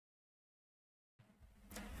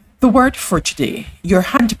The word for today, your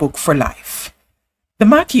handbook for life. The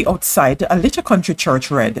marquee outside a little country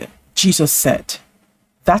church read, Jesus said,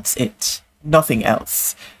 "That's it, nothing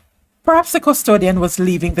else." Perhaps the custodian was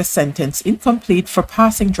leaving the sentence incomplete for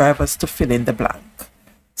passing drivers to fill in the blank.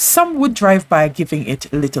 Some would drive by giving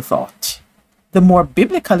it little thought. The more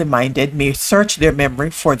biblically minded may search their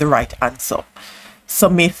memory for the right answer.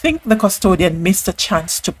 Some may think the custodian missed a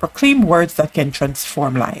chance to proclaim words that can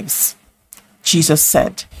transform lives. Jesus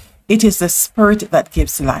said, "It is the Spirit that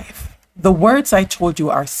gives life. The words I told you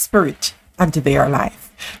are spirit, and they are life."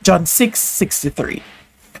 John 6:63.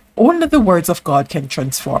 Only the words of God can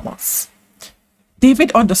transform us.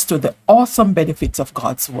 David understood the awesome benefits of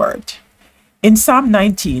God's word. In Psalm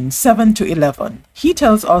 19:7-11, he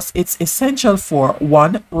tells us it's essential for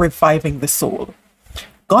 1. Reviving the soul.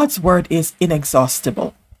 God's word is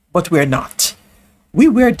inexhaustible, but we're not. We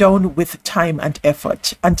wear down with time and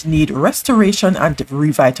effort and need restoration and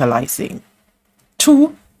revitalising.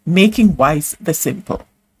 2. Making wise the simple.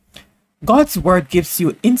 God's word gives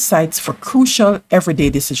you insights for crucial everyday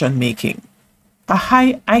decision making. A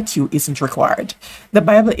high IQ isn't required. The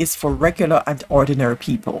Bible is for regular and ordinary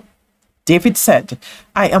people. David said,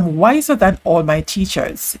 "I am wiser than all my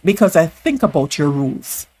teachers because I think about your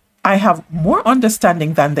rules. I have more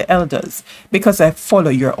understanding than the elders because I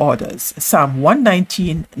follow your orders." Psalm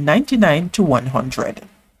 119:99-100.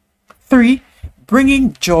 3.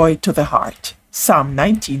 Bringing joy to the heart. Psalm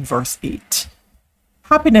 19:8.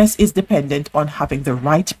 Happiness is dependent on having the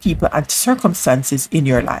right people and circumstances in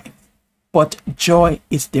your life. But joy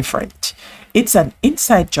is different. It's an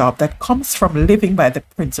inside job that comes from living by the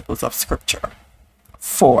principles of Scripture.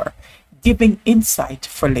 4. Giving insight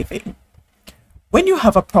for living. When you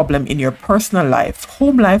have a problem in your personal life,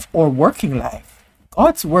 home life, or working life,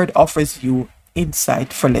 God's word offers you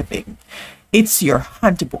insight for living. It's your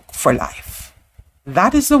handbook for life.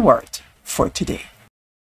 That is the word for today.